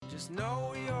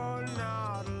know you're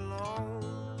not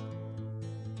alone,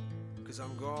 'cause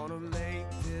I'm gonna make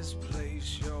this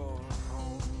place your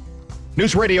home.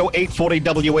 News Radio 840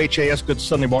 WHAS. Good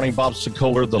Sunday morning. Bob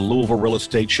Sokoler, the Louisville Real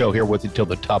Estate Show, here with you till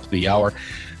the top of the hour.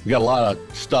 We got a lot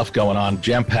of stuff going on,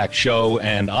 jam-packed show,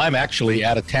 and I'm actually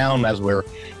out of town as we're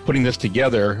putting this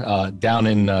together down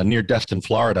in near Destin,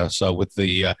 Florida. So with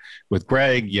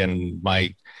Greg and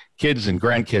my kids and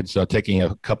grandkids taking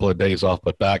a couple of days off,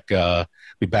 but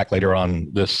be back later on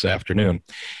this afternoon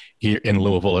here in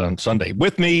Louisville on Sunday.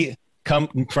 With me, come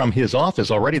from his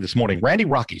office already this morning, Randy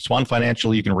Rocky, Swan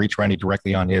Financial. You can reach Randy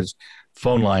directly on his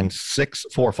phone line,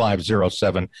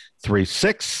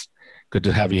 645-0736. Good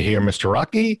to have you here, Mr.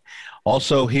 Rocky.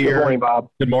 Also here. Good morning, Bob.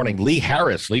 Good morning. Lee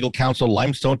Harris, Legal Counsel,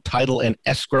 Limestone Title and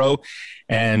Escrow.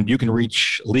 And you can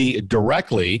reach Lee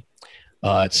directly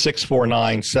at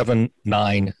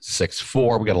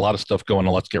 649-7964. We got a lot of stuff going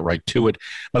on. Let's get right to it.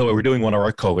 By the way, we're doing one of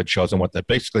our COVID shows, and what that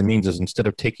basically means is instead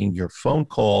of taking your phone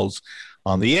calls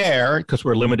on the air, because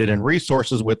we're limited in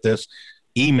resources with this,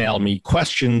 email me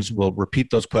questions. We'll repeat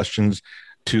those questions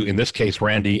to, in this case,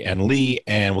 Randy and Lee,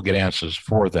 and we'll get answers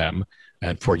for them.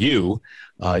 And for you,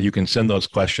 you can send those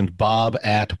questions,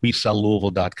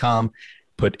 bob@WeSellLouisville.com.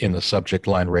 Put in the subject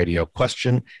line radio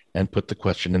question and put the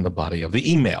question in the body of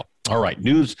the email. All right,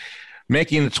 news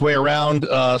making its way around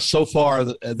so far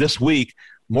this week.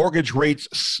 Mortgage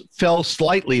rates fell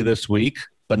slightly this week,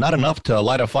 but not enough to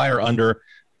light a fire under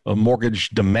mortgage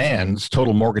demands,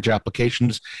 total mortgage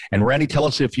applications. And Randy, tell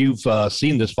us if you've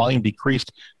seen this. Volume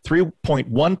decreased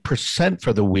 3.1%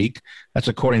 for the week. That's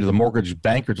according to the Mortgage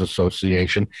Bankers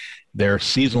Association, their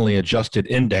seasonally adjusted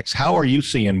index. How are you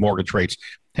seeing mortgage rates?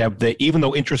 Have they, even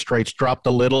though interest rates dropped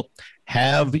a little,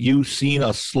 have you seen a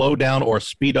slowdown or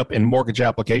speed up in mortgage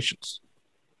applications?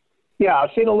 Yeah,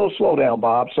 I've seen a little slowdown,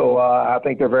 Bob. So I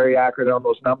think they're very accurate on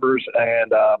those numbers.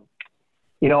 And,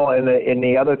 and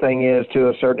the other thing is, to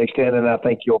a certain extent, and I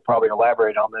think you'll probably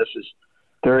elaborate on this, is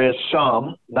there is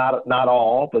some, not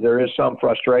all, but there is some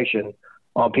frustration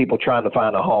on people trying to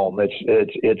find a home.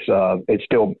 It's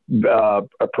still a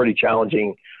pretty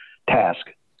challenging task.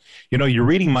 You know, you're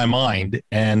reading my mind,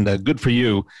 and good for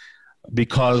you,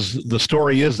 because the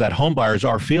story is that home buyers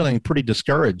are feeling pretty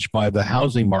discouraged by the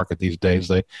housing market these days.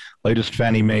 The latest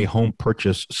Fannie Mae Home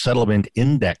Purchase Settlement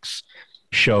Index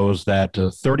shows that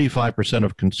 35%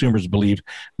 of consumers believe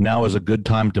now is a good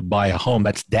time to buy a home.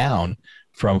 That's down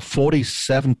from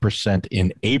 47%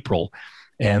 in April.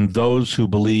 And those who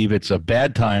believe it's a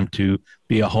bad time to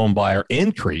be a home buyer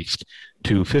increased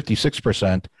to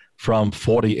 56% from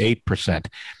 48%.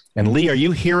 And Lee, are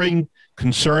you hearing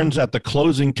concerns at the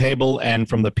closing table and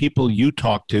from the people you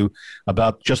talk to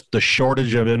about just the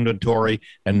shortage of inventory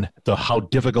and how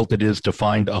difficult it is to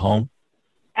find a home?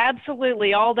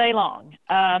 Absolutely, all day long.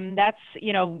 That's,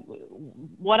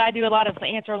 what I do a lot of,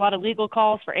 answer a lot of legal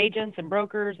calls for agents and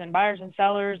brokers and buyers and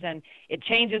sellers, and it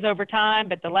changes over time.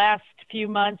 But the last few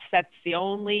months, that's the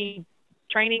only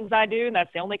trainings I do, and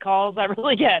that's the only calls I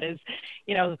really get is,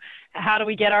 how do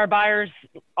we get our buyers'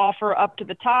 offer up to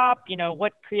the top?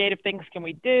 What creative things can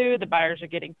we do? The buyers are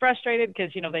getting frustrated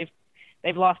because,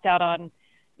 they've lost out on,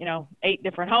 8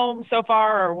 different homes so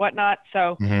far or whatnot.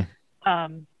 So,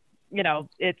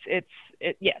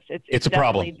 it's a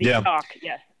problem. Yeah. Talk.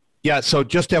 Yes. Yeah. So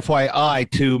just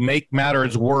FYI, to make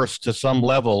matters worse to some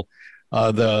level,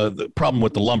 the problem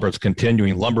with the lumber is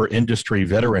continuing. Lumber industry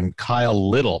veteran Kyle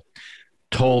Little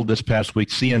told this past week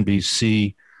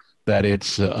CNBC that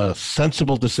it's a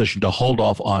sensible decision to hold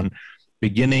off on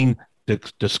beginning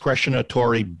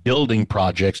discretionary building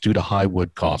projects due to high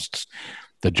wood costs.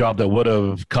 The job that would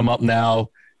have come up now,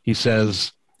 he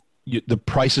says, the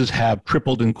prices have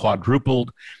tripled and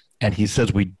quadrupled, and he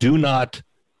says we do not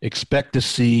expect to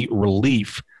see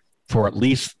relief for at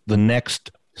least the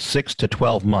next 6 to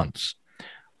 12 months.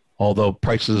 Although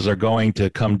prices are going to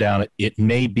come down, it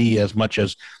may be as much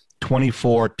as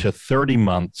 24 to 30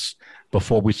 months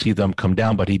before we see them come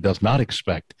down, but he does not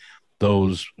expect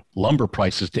those lumber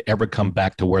prices to ever come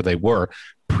back to where they were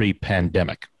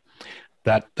pre-pandemic.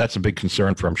 That's a big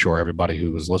concern for, I'm sure, everybody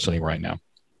who is listening right now.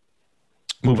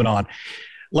 Moving on,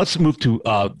 let's move to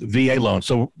VA loan.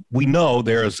 So we know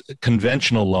there's a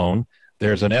conventional loan,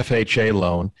 there's an FHA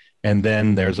loan, and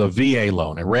then there's a VA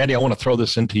loan. And Randy, I want to throw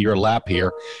this into your lap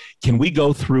here. Can we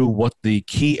go through what the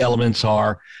key elements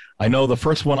are? I know the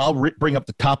first one, I'll bring up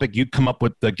the topic. You come up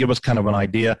with, give us kind of an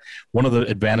idea. One of the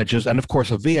advantages, and of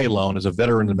course, a VA loan is a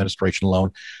Veterans Administration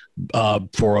loan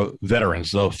for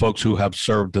veterans, the folks who have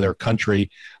served their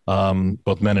country,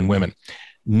 both men and women.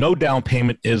 No down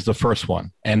payment is the first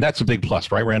one, and that's a big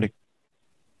plus, right, Randy?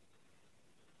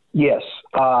 Yes,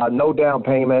 no down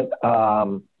payment.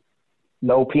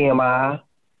 no PMI,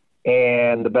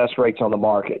 and the best rates on the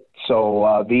market.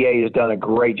 So VA has done a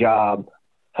great job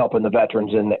helping the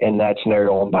veterans in that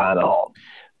scenario and buying a home.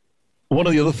 One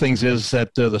of the other things is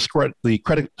that the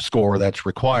credit score that's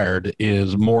required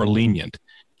is more lenient.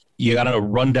 You got a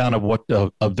rundown of what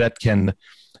a vet can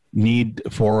need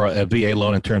for a VA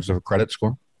loan in terms of a credit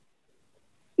score?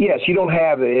 Yes, you don't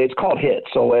have, it's called HIT.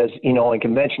 So as you know, in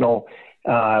conventional,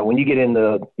 when you get in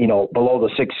the, below the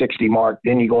 660 mark,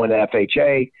 then you go into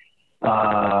FHA,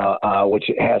 which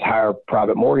has higher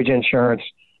private mortgage insurance.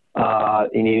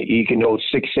 And you can go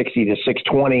 660 to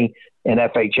 620, and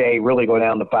FHA really go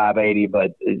down to 580,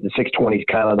 but the 620 is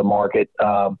kind of the market.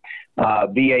 VA,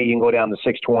 you can go down to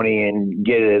 620 and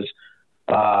get it as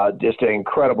just an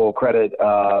incredible credit.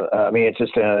 It's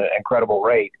just an incredible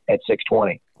rate at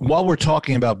 620. While we're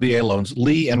talking about VA loans,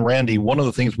 Lee and Randy, one of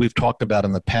the things we've talked about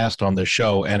in the past on this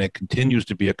show, and it continues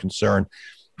to be a concern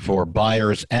for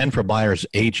buyers and for buyers'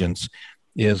 agents,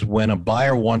 is when a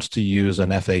buyer wants to use an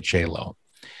FHA loan.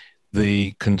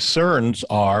 The concerns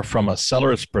are from a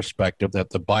seller's perspective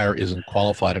that the buyer isn't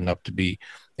qualified enough to be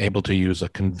able to use a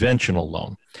conventional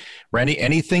loan. Randy,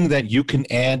 anything that you can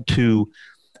add to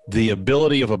the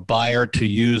ability of a buyer to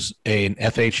use an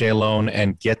FHA loan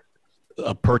and get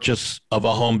a purchase of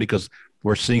a home? Because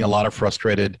we're seeing a lot of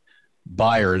frustrated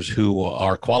buyers who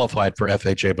are qualified for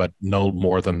FHA but no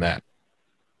more than that.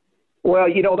 Well,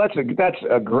 that's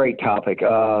a great topic.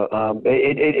 What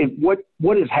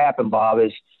has happened, Bob,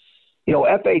 is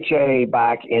FHA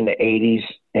back in the 80s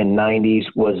and 90s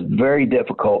was very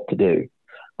difficult to do.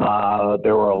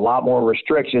 There were a lot more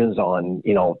restrictions on,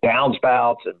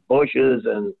 downspouts and bushes.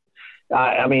 And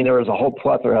there was a whole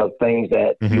plethora of things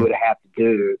that you would have to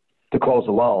do to close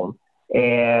the loan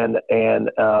and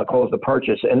close the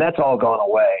purchase. And that's all gone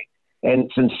away.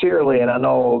 And sincerely, and I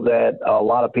know that a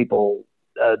lot of people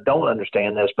don't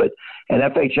understand this, but an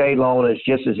FHA loan is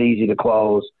just as easy to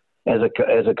close as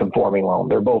a conforming loan.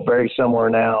 They're both very similar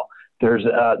now. There's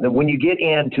when you get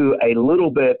into a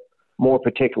little bit more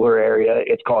particular area,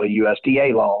 it's called a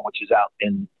USDA loan, which is out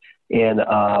in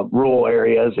rural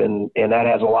areas, and that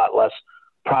has a lot less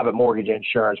private mortgage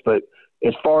insurance. But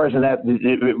as far as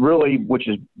it really, which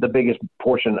is the biggest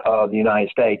portion of the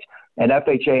United States, and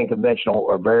FHA and conventional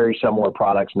are very similar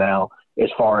products now as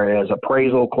far as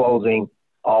appraisal, closing,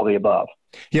 all the above.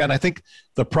 Yeah, and I think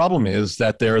the problem is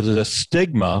that there is a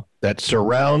stigma that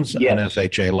surrounds an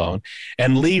FHA loan.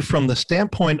 And Lee, from the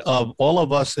standpoint of all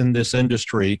of us in this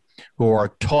industry who are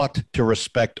taught to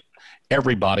respect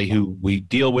everybody who we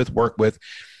deal with, work with,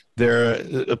 there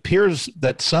appears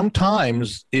that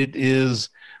sometimes it is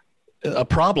a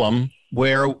problem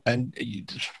where, and you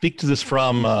speak to this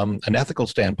from an ethical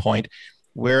standpoint,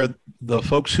 where the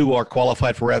folks who are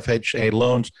qualified for FHA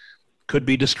loans could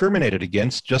be discriminated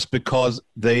against just because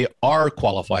they are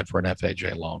qualified for an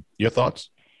FHA loan. Your thoughts?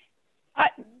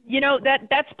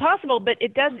 That's possible, but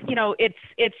it does,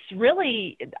 it's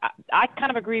really, I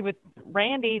kind of agree with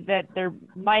Randy that there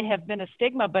might have been a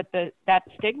stigma, but that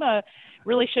stigma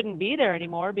really shouldn't be there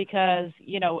anymore because,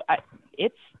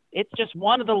 it's just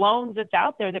one of the loans that's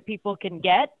out there that people can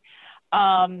get.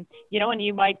 And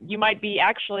you might be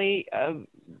actually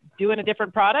doing a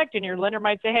different product, and your lender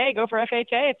might say, "Hey, go for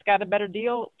FHA. It's got a better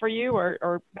deal for you,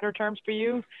 or better terms for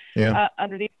you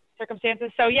under these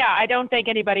circumstances." So, I don't think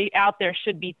anybody out there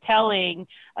should be telling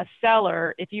a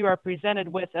seller if you are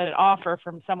presented with an offer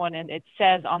from someone and it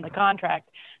says on the contract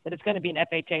that it's going to be an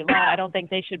FHA loan. I don't think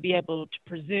they should be able to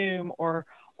presume or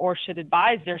should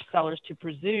advise their sellers to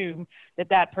presume that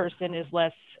that person is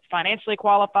less financially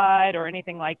qualified or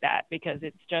anything like that, because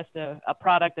it's just a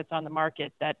product that's on the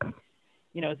market that,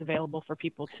 is available for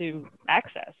people to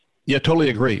access. Yeah, totally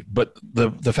agree. But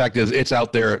the fact is it's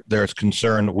out there. There's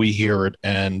concern. We hear it.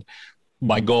 And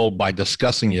my goal by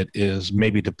discussing it is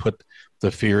maybe to put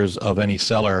the fears of any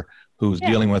seller who's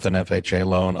dealing with an FHA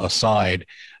loan aside.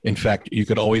 In fact, you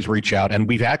could always reach out. And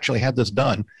we've actually had this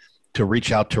done, to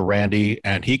reach out to Randy,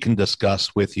 and he can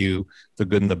discuss with you the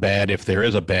good and the bad, if there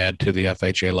is a bad to the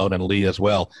FHA loan, and Lee as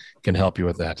well can help you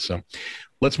with that. So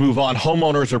let's move on.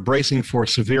 Homeowners are bracing for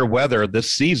severe weather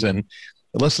this season.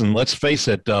 Listen, let's face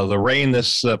it, the rain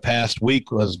this past week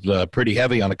was pretty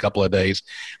heavy on a couple of days.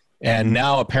 And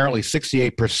now apparently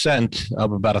 68%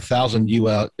 of about 1,000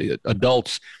 U.S.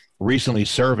 adults recently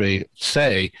surveyed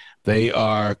say they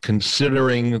are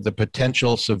considering the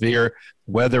potential severe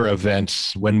weather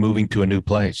events when moving to a new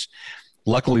place.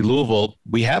 Luckily, Louisville,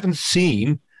 we haven't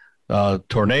seen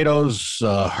tornadoes,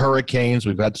 hurricanes.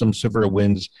 We've had some severe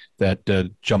winds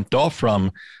that jumped off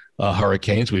from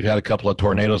hurricanes. We've had a couple of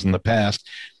tornadoes in the past.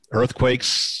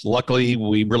 Earthquakes, luckily,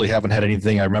 we really haven't had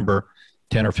anything. I remember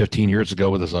 10 or 15 years ago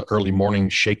with this early morning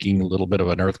shaking, a little bit of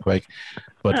an earthquake.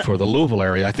 But for the Louisville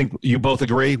area, I think you both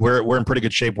agree we're in pretty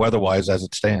good shape weather-wise as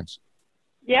it stands.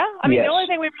 Yeah, I mean, Yes. The only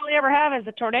thing we really ever have is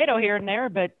a tornado here and there,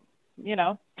 but,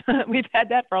 we've had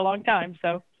that for a long time,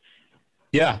 so.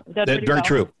 Yeah, pretty very well.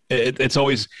 true. It's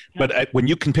always, but when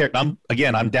you compare, I'm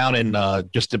down in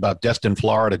just about Destin,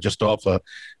 Florida, just off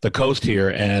the coast here,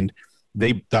 and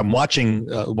I'm watching.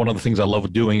 One of the things I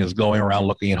love doing is going around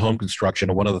looking at home construction,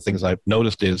 and one of the things I've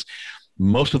noticed is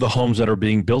most of the homes that are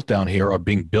being built down here are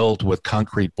being built with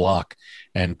concrete block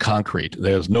and concrete.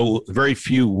 There's very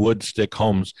few wood stick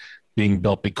homes being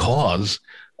built because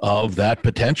of that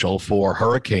potential for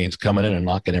hurricanes coming in and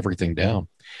knocking everything down.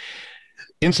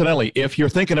 Incidentally, if you're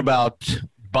thinking about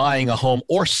buying a home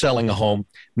or selling a home,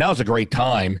 now's a great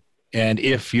time. And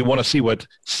if you want to see what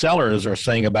sellers are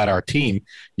saying about our team,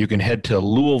 you can head to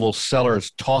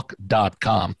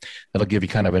LouisvilleSellersTalk.com. That'll give you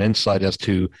kind of an insight as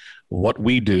to what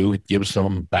we do. It gives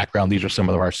some background. These are some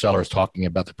of our sellers talking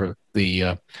about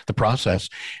the process.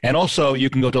 And also, you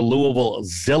can go to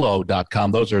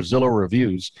LouisvilleZillow.com. Those are Zillow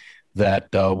reviews that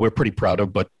we're pretty proud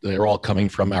of, but they're all coming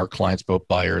from our clients, both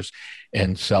buyers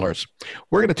and sellers.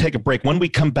 We're going to take a break. When we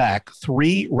come back,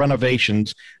 3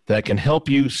 renovations that can help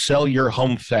you sell your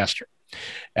home faster.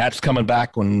 That's coming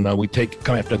back when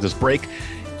come after this break.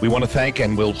 We want to thank,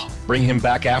 and we'll bring him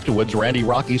back afterwards, Randy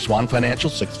Rocky, Swan Financial,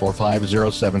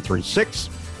 645-0736.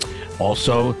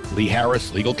 Also, Lee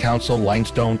Harris, Legal Counsel,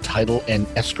 Limestone Title and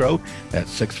Escrow,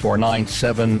 that's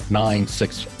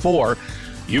 649-7964.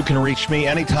 You can reach me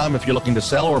anytime if you're looking to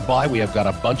sell or buy. We have got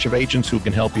a bunch of agents who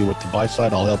can help you with the buy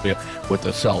side. I'll help you with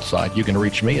the sell side. You can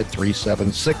reach me at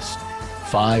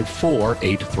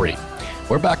 376-5483.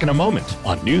 We're back in a moment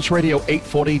on News Radio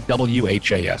 840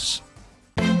 WHAS.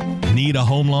 Need a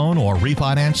home loan or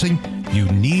refinancing? You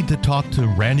need to talk to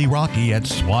Randy Rocky at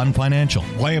Swan Financial.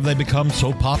 Why have they become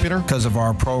so popular? Because of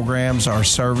our programs, our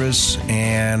service,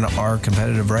 and our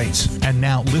competitive rates. And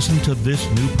now listen to this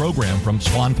new program from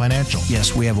Swan Financial.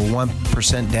 Yes, we have a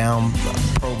 1% down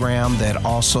program that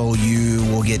also you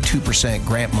will get 2%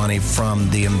 grant money from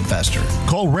the investor.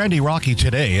 Call Randy Rocky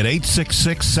today at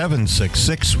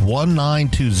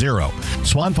 866-766-1920.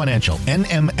 Swan Financial,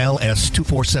 NMLS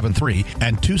 2473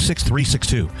 and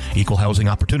 26362. Equal housing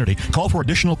opportunity. Call for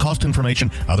additional cost information.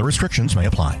 Other restrictions may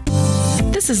apply.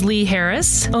 This is Lee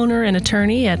Harris, owner and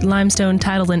attorney at Limestone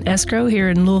Title and Escrow here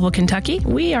in Louisville, Kentucky.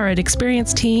 We are an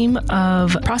experienced team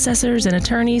of processors and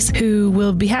attorneys who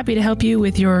will be happy to help you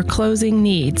with your closing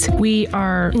needs. We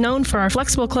are known for our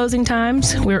flexible closing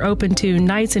times. We're open to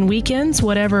nights and weekends,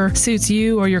 whatever suits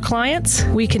you or your clients.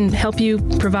 We can help you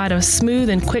provide a smooth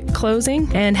and quick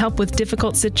closing and help with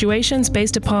difficult situations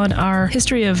based upon our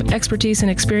history of expertise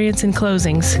and experience in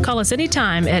closings. Call us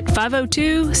anytime at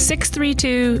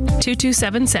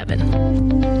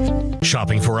 502-632-2277.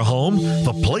 Shopping for a home?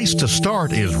 The place to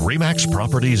start is RE/MAX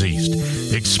Properties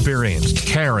East. Experienced,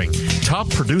 caring, top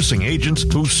producing agents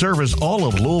who service all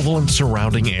of Louisville and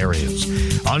surrounding areas.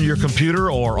 On your computer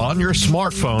or on your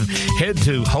smartphone, head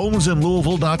to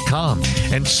homesinlouisville.com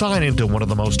and sign into one of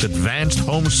the most advanced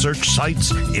home search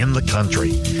sites in the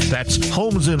country. That's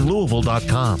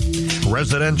homesinlouisville.com.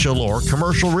 Residential or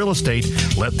commercial real estate,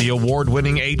 let the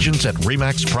award-winning agents at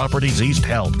RE/MAX Properties East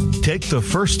help. Take the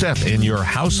first step in your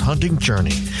house hunting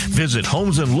journey. Visit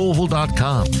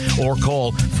homesinlouisville.com or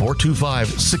call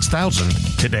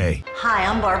 425-6000 today. Hi,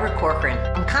 I'm Barbara Corcoran.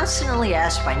 I'm constantly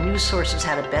asked by news sources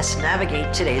how to best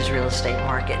navigate today's real estate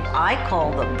market. I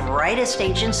call the brightest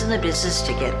agents in the business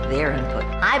to get their input.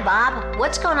 Hi, Bob.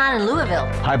 What's going on in Louisville?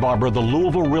 Hi, Barbara. The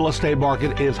Louisville real estate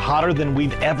market is hotter than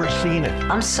we've ever seen it.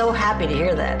 I'm so happy to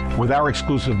hear that. With our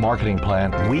exclusive marketing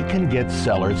plan, we can get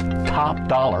sellers top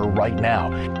dollar right now.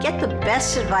 Get the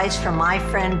best advice from my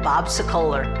friend Bob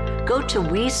Sokoler. Go to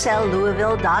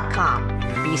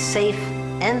WeSellLouisville.com. Be safe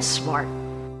and smart.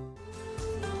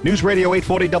 News Radio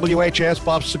 840 WHAS,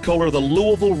 Bob Sokoler, the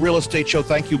Louisville Real Estate Show.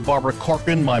 Thank you, Barbara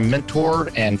Corcoran, my mentor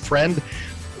and friend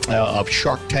of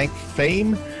Shark Tank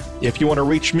fame. If you want to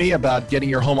reach me about getting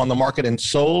your home on the market and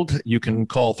sold, you can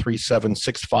call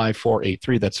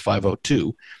 376-5483. That's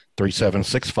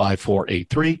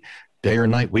 502-376-5483. Day or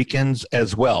night, weekends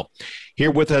as well.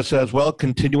 Here with us as well,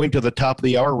 continuing to the top of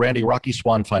the hour, Randy Rocky,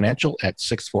 Swan Financial at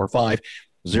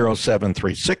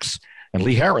 645-0736. And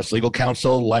Lee Harris, Legal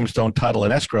Counsel, Limestone Title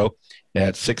and Escrow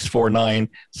at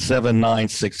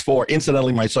 649-7964.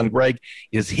 Incidentally, my son Greg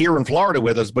is here in Florida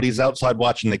with us, but he's outside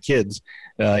watching the kids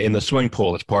in the swimming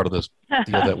pool. It's part of this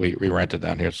deal that we rented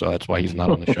down here, so that's why he's not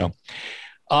on the show.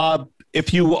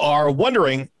 If you are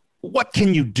wondering what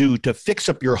can you do to fix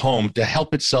up your home to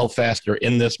help it sell faster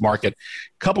in this market?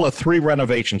 A couple of 3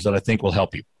 renovations that I think will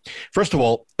help you. First of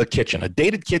all, the kitchen. A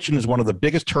dated kitchen is one of the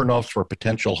biggest turnoffs for a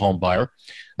potential home buyer.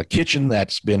 A kitchen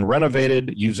that's been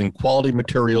renovated using quality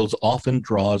materials often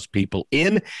draws people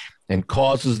in and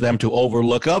causes them to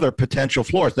overlook other potential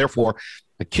floors. Therefore,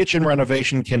 a kitchen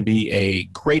renovation can be a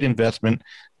great investment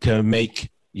to make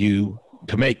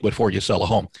before you sell a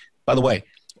home. By the way,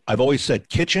 I've always said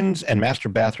kitchens and master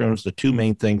bathrooms, the 2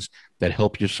 main things that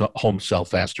help your home sell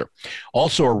faster.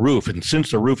 Also a roof, and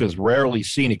since the roof is rarely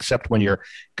seen except when you're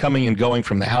coming and going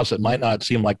from the house, it might not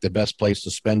seem like the best place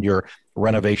to spend your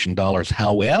renovation dollars.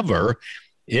 However,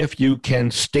 if you can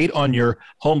state on your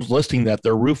home's listing that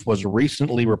the roof was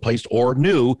recently replaced or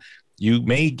new, you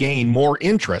may gain more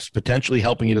interest, potentially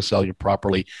helping you to sell your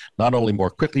property not only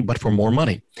more quickly, but for more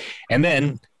money. And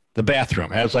then the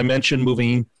bathroom. As I mentioned,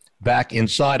 moving back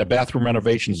inside, a bathroom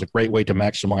renovation is a great way to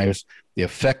maximize the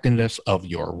effectiveness of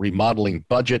your remodeling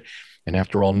budget. And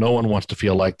after all, no one wants to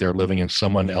feel like they're living in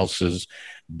someone else's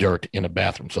dirt in a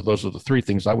bathroom. So those are the 3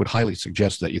 things I would highly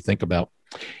suggest that you think about.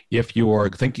 If you are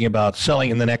thinking about selling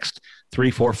in the next 3,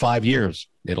 4, 5 years,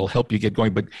 it'll help you get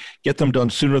going, but get them done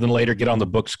sooner than later. Get on the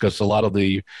books, because a lot of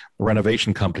the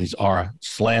renovation companies are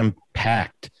slam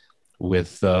packed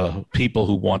with people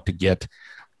who want to get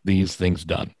these things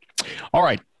done. All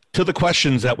right, to the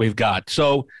questions that we've got.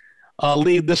 So,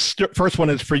 Lee, this first one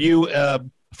is for you.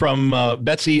 From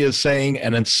Betsy is saying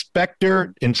an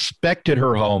inspector inspected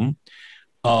her home.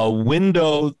 A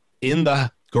window in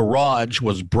the garage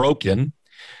was broken.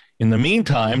 In the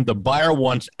meantime, the buyer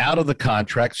wants out of the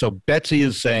contract. So Betsy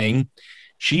is saying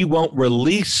she won't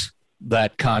release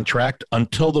that contract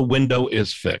until the window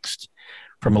is fixed.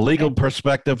 From a legal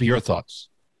perspective, your thoughts?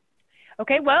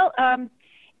 Okay, well,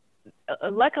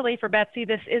 luckily for Betsy,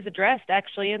 this is addressed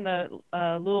actually in the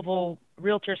Louisville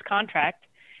Realtors contract.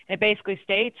 It basically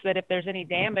states that if there's any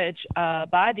damage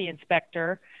by the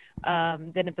inspector,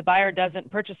 then if the buyer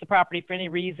doesn't purchase the property for any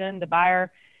reason, the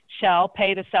buyer shall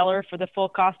pay the seller for the full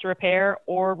cost of repair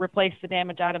or replace the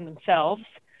damaged item themselves.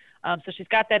 So she's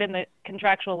got that in the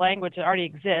contractual language that already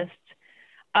exists.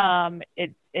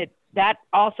 That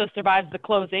also survives the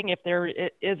closing if there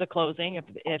is a closing,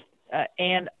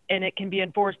 and it can be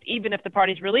enforced even if the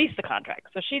parties release the contract.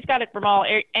 So she's got it from all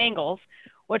angles.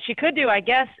 What she could do, I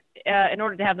guess, in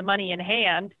order to have the money in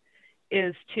hand,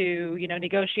 is to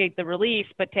negotiate the release,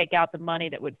 but take out the money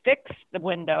that would fix the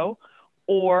window,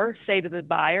 or say to the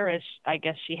buyer, as I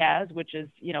guess she has, which is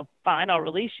fine, I'll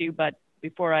release you, but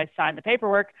before I sign the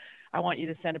paperwork, I want you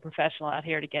to send a professional out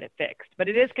here to get it fixed. But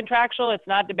it is contractual; it's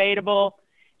not debatable.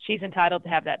 She's entitled to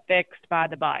have that fixed by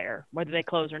the buyer, whether they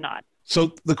close or not.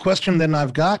 So the question then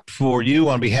I've got for you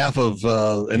on behalf of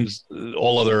and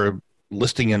all other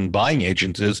listing and buying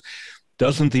agents is,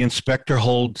 doesn't the inspector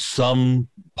hold some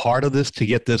part of this to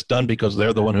get this done because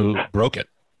they're the one who broke it?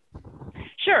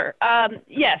 Sure.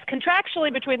 Yes,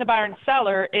 contractually between the buyer and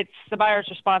seller, it's the buyer's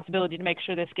responsibility to make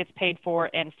sure this gets paid for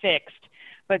and fixed.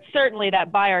 But certainly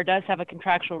that buyer does have a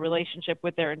contractual relationship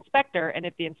with their inspector, and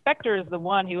if the inspector is the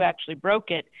one who actually broke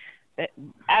it,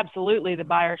 absolutely the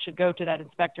buyer should go to that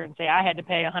inspector and say, I had to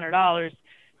pay $100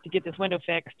 to get this window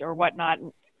fixed or whatnot,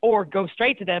 or go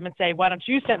straight to them and say, why don't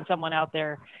you send someone out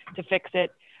there to fix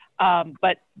it?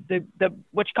 But the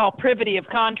what you call privity of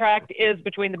contract is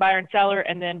between the buyer and seller,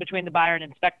 and then between the buyer and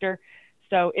inspector.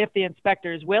 So if the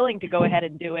inspector is willing to go ahead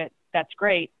and do it, that's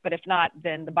great. But if not,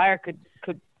 then the buyer could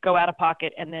go out of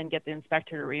pocket and then get the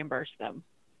inspector to reimburse them.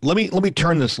 Let me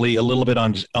turn this, Lee, a little bit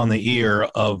on the ear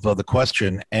of the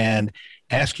question and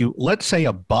ask you, let's say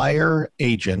a buyer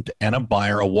agent and a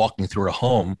buyer are walking through a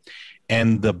home,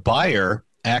 and the buyer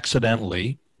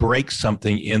accidentally breaks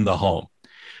something in the home.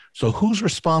 So who's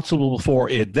responsible for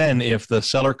it then if the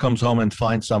seller comes home and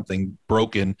finds something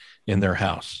broken in their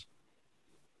house?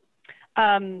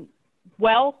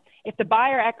 Well, if the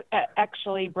buyer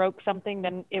actually broke something,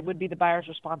 then it would be the buyer's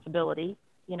responsibility,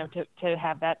 to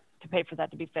have that, to pay for that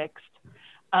to be fixed.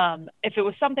 If it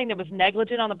was something that was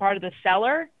negligent on the part of the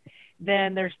seller,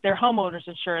 then their homeowner's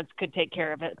insurance could take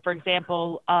care of it. For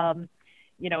example,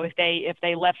 if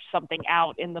they left something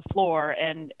out in the floor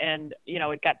and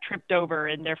it got tripped over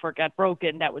and therefore it got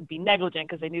broken, that would be negligent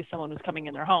because they knew someone was coming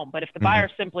in their home. But if the buyer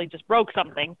simply just broke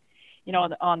something,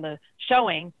 on the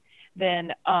showing,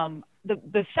 then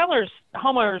the seller's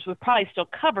homeowners would probably still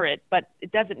cover it, but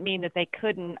it doesn't mean that they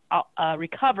couldn't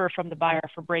recover from the buyer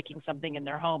for breaking something in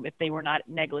their home if they were not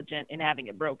negligent in having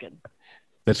it broken.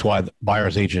 That's why the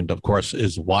buyer's agent, of course,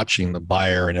 is watching the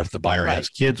buyer, and if the buyer has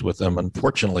kids with them,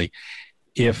 unfortunately,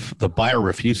 if the buyer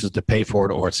refuses to pay for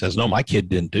it or says, no, my kid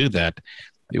didn't do that,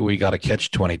 we got a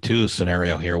catch-22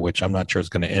 scenario here, which I'm not sure is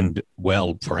going to end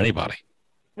well for anybody.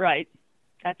 Right.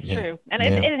 That's true. And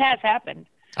it has happened.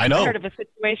 I know. I heard of a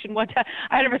situation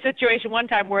one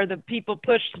time where the people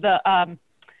pushed the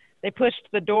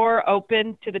door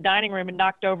open to the dining room and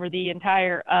knocked over the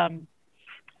entire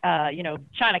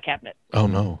china cabinet. Oh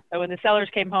no. So when the sellers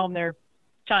came home, their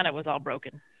china was all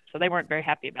broken. So they weren't very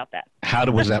happy about that. How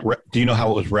was that? Do you know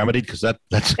how it was remedied? Because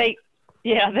that's. They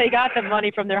got the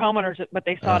money from their homeowners, but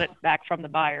they sought it back from the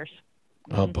buyers.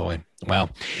 Oh boy! Wow.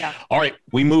 Yeah. All right,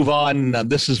 we move on.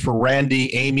 This is for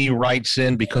Randy. Amy writes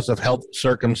in because of health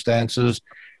circumstances.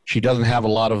 She doesn't have a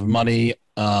lot of money,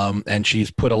 and she's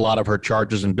put a lot of her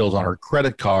charges and bills on her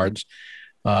credit cards,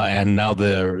 and now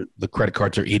the credit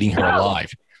cards are eating her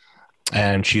alive.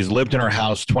 And she's lived in her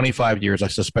house 25 years. I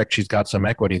suspect she's got some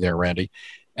equity there, Randy.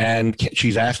 And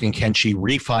she's asking, can she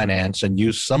refinance and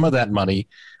use some of that money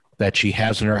that she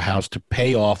has in her house to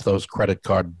pay off those credit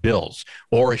card bills?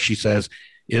 Or she says,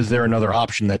 is there another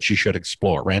option that she should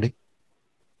explore? Randy?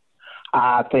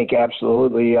 I think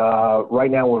absolutely.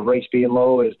 Right now with rates being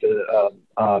low is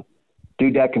to do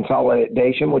debt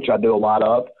consolidation, which I do a lot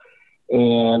of,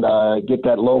 and get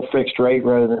that low fixed rate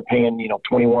rather than paying,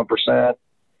 21%.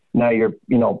 Now you're,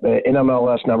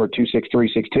 NMLS number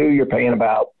 26362, you're paying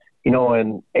about,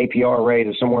 an APR rate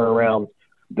of somewhere around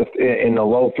in the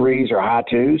low threes or high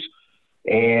twos.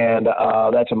 And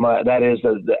that is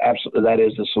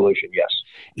the solution. Yes.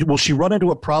 Will she run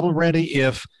into a problem, Randy,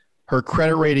 if her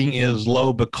credit rating is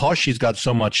low because she's got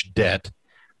so much debt?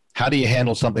 How do you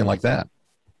handle something like that?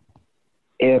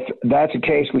 If that's the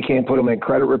case, we can't put them in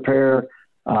credit repair.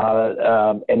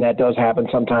 And that does happen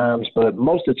sometimes, but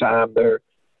most of the time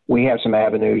we have some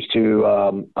avenues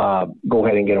to go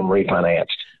ahead and get them refinanced.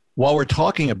 While we're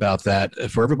talking about that,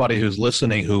 for everybody who's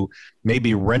listening who may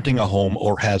be renting a home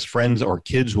or has friends or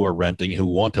kids who are renting who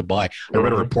want to buy, I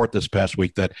read a report this past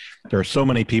week that there are so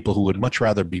many people who would much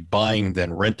rather be buying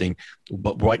than renting.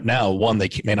 But right now, one, they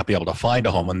may not be able to find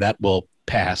a home, and that will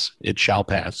pass. It shall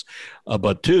pass.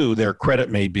 But two, their credit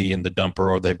may be in the dumper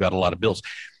or they've got a lot of bills.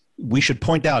 We should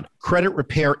point out credit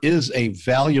repair is a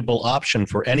valuable option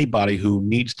for anybody who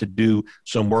needs to do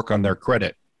some work on their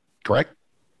credit, correct?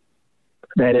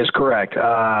 That is correct.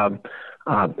 It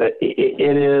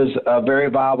is a very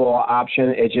viable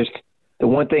option. It's just the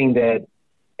one thing that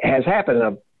has happened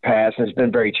in the past and has been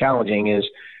very challenging is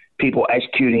people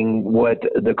executing what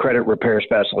the credit repair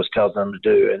specialist tells them to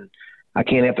do. And I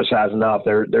can't emphasize enough,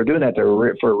 they're doing that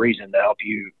for a reason, to help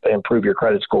you improve your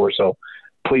credit score. So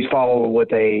please follow what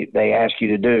they ask you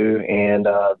to do, and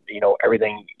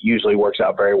everything usually works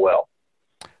out very well.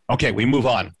 Okay, we move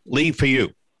on. Lee, for you.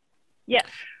 Yes.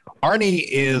 Arnie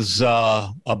is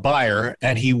a buyer,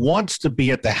 and he wants to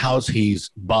be at the house he's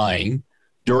buying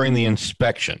during the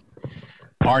inspection.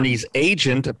 Arnie's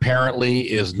agent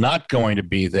apparently is not going to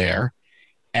be there,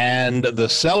 and the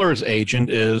seller's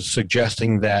agent is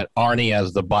suggesting that Arnie,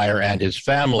 as the buyer, and his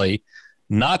family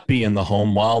not be in the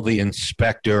home while the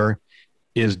inspector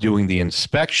is doing the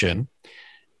inspection.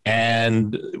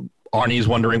 And Arnie's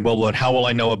wondering, well, how will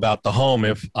I know about the home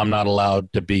if I'm not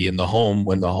allowed to be in the home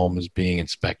when the home is being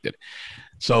inspected?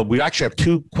 So we actually have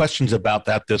two questions about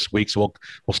that this week. So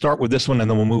we'll start with this one,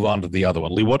 and then we'll move on to the other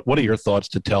one. Lee, what are your thoughts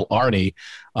to tell Arnie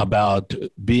about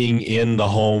being in the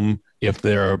home if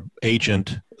their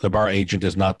agent, the bar agent,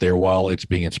 is not there while it's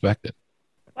being inspected?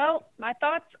 Well, my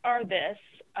thoughts are this,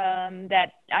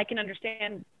 that I can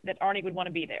understand that Arnie would want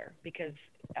to be there because,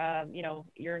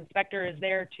 your inspector is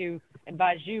there to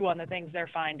advise you on the things they're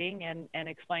finding and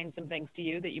explain some things to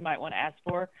you that you might want to ask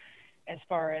for as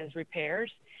far as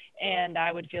repairs. And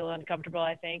I would feel uncomfortable,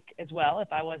 I think, as well if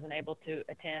I wasn't able to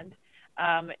attend.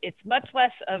 It's much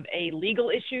less of a legal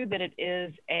issue than it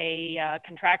is a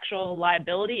contractual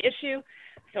liability issue.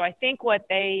 So I think what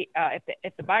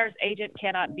if the buyer's agent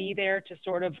cannot be there to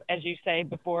sort of, as you say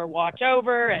before, watch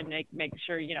over and make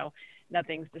sure,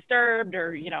 nothing's disturbed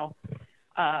or,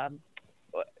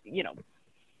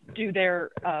 do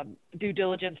their due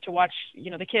diligence to watch,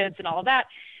 the kids and all of that,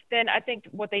 then I think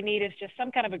what they need is just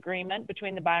some kind of agreement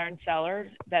between the buyer and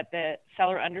seller that the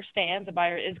seller understands the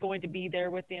buyer is going to be there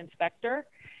with the inspector,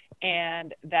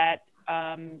 and that,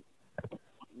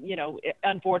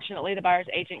 unfortunately the buyer's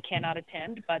agent cannot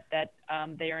attend, but that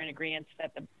they are in agreement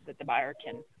that the buyer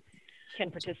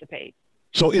can participate.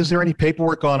 So is there any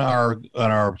paperwork on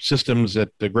our systems at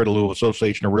the Greater Louisville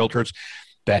Association of Realtors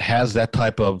that has that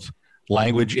type of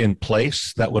language in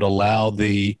place that would allow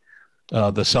the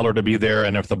seller to be there,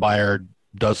 and if the buyer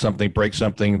does something, breaks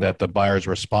something, that the buyer is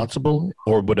responsible,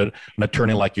 or would an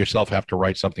attorney like yourself have to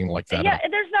write something like that? Yeah,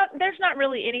 there's not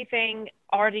really anything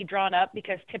already drawn up,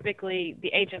 because typically the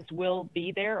agents will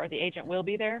be there, or the agent will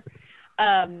be there.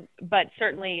 But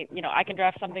certainly, I can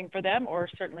draft something for them, or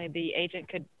certainly the agent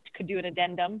could do an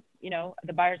addendum.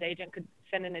 The buyer's agent could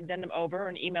send an addendum over,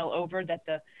 an email over that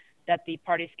the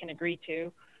parties can agree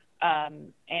to,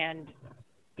 and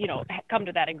come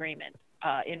to that agreement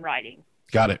in writing.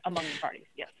 Got it. Among the parties,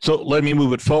 yes. So let me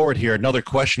move it forward here. Another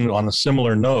question on a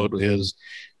similar note is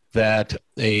that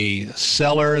a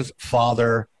seller's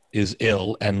father is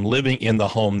ill and living in the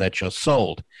home that just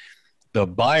sold. The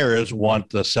buyers want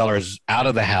the sellers out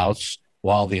of the house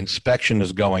while the inspection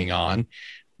is going on,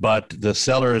 but the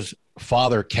seller's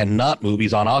father cannot move.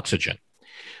 He's on oxygen.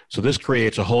 So this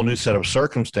creates a whole new set of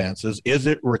circumstances. Is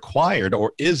it required,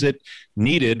 or is it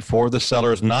needed for the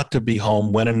sellers not to be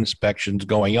home when an inspection is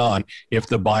going on if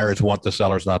the buyers want the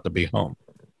sellers not to be home?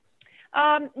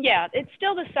 Yeah, it's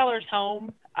still the seller's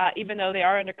home, even though they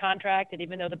are under contract, and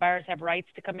even though the buyers have rights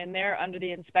to come in there under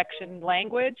the inspection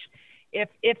language.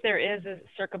 If there is a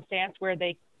circumstance where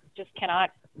they just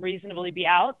cannot reasonably be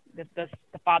out, that the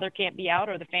father can't be out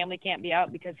or the family can't be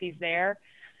out because he's there,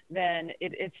 then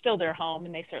it's still their home,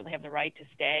 and they certainly have the right to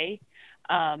stay.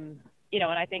 And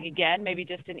I think, again, maybe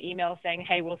just an email saying,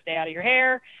 hey, we'll stay out of your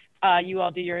hair. You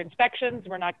all do your inspections.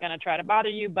 We're not going to try to bother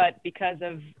you, but because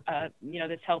of,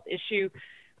 this health issue,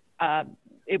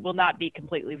 it will not be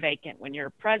completely vacant when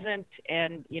you're present,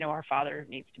 and, our father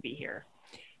needs to be here.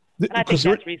 And I think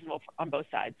that's reasonable on both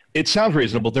sides. It sounds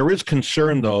reasonable. There is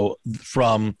concern, though,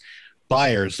 from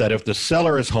buyers that if the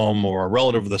seller is home or a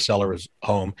relative of the seller is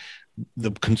home,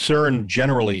 the concern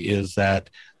generally is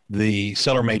that the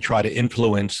seller may try to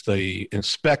influence the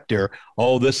inspector.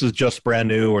 Oh, this is just brand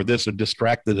new, or this would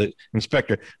distract the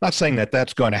inspector. Not saying that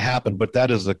that's going to happen, but that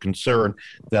is a concern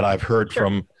that I've heard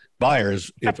from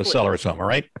buyers if a seller is home, all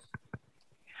right?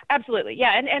 Absolutely,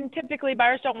 yeah. And typically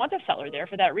buyers don't want the seller there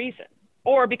for that reason,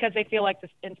 or because they feel like the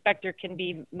inspector can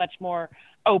be much more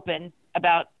open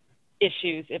about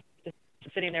issues if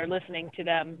sitting there listening to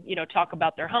them, talk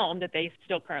about their home that they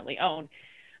still currently own.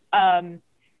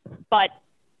 But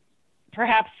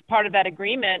perhaps part of that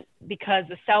agreement, because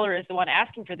the seller is the one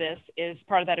asking for this, is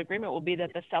part of that agreement will be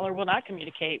that the seller will not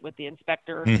communicate with the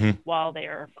inspector while they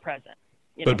are present.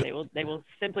 They will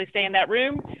simply stay in that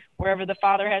room wherever the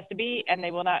father has to be, and they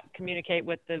will not communicate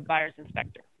with the buyer's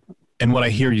inspector. And what I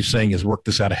hear you saying is work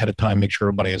this out ahead of time, make sure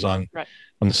everybody is on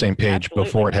the same page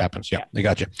before it happens. Yeah, I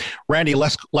got you. Randy,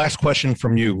 last question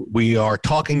from you. We are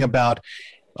talking about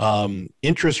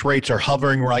interest rates are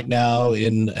hovering right now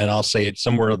and I'll say it's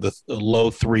somewhere in the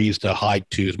low 3s to high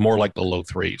 2s, more like the low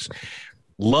 3s.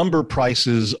 Lumber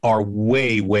prices are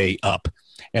way, way up.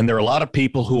 And there are a lot of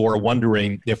people who are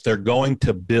wondering if they're going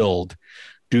to build,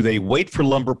 do they wait for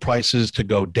lumber prices to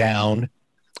go down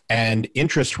and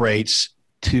interest rates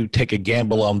to take a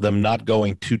gamble on them not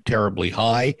going too terribly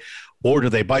high, or do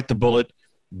they bite the bullet,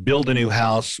 build a new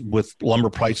house with lumber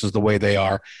prices the way they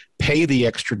are, pay the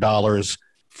extra dollars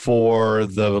for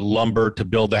the lumber to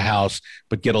build the house,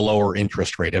 but get a lower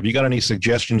interest rate? Have you got any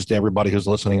suggestions to everybody who's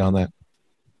listening on that?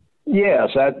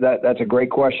 Yes, that's a great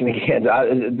question. Again,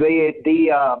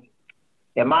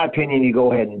 in my opinion, you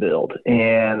go ahead and build,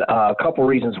 and a couple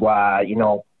reasons why.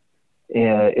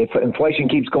 If inflation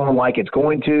keeps going like it's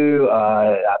going to,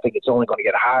 I think it's only going to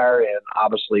get higher, and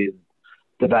obviously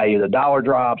the value of the dollar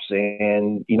drops,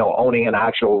 and, owning an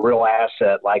actual real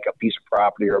asset like a piece of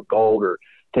property or gold or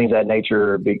things of that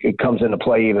nature, it comes into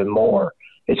play even more.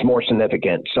 It's more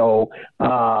significant. So,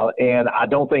 and I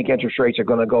don't think interest rates are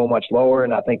going to go much lower,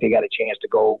 and I think they got a chance to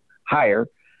go higher.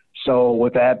 So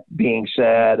with that being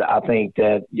said, I think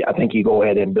you go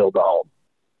ahead and build the home.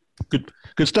 Good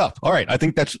stuff. All right. I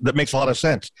think that makes a lot of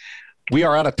sense. We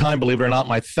are out of time, believe it or not.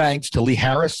 My thanks to Lee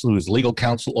Harris, who is legal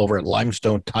counsel over at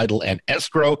Limestone Title and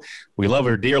Escrow. We love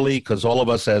her dearly because all of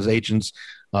us as agents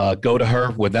go to her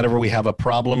whenever we have a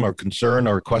problem or concern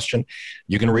or question.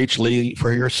 You can reach Lee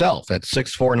for yourself at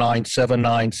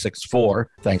 649-7964.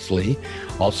 Thanks, Lee.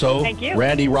 Also, Thank you.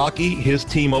 Randy Rocky, his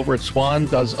team over at Swan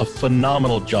does a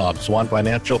phenomenal job, Swan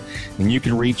Financial, and you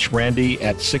can reach Randy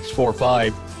at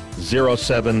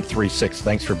 645-0736.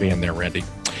 Thanks for being there, Randy.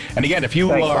 And again, if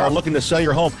you are looking to sell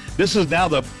your home, this is now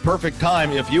the perfect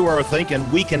time. If you are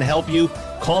thinking we can help you,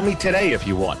 call me today if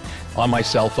you want on my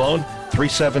cell phone,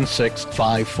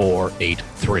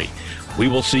 376-5483. We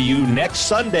will see you next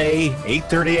Sunday,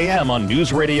 8:30 a.m. on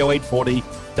News Radio 840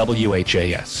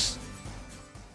 WHAS.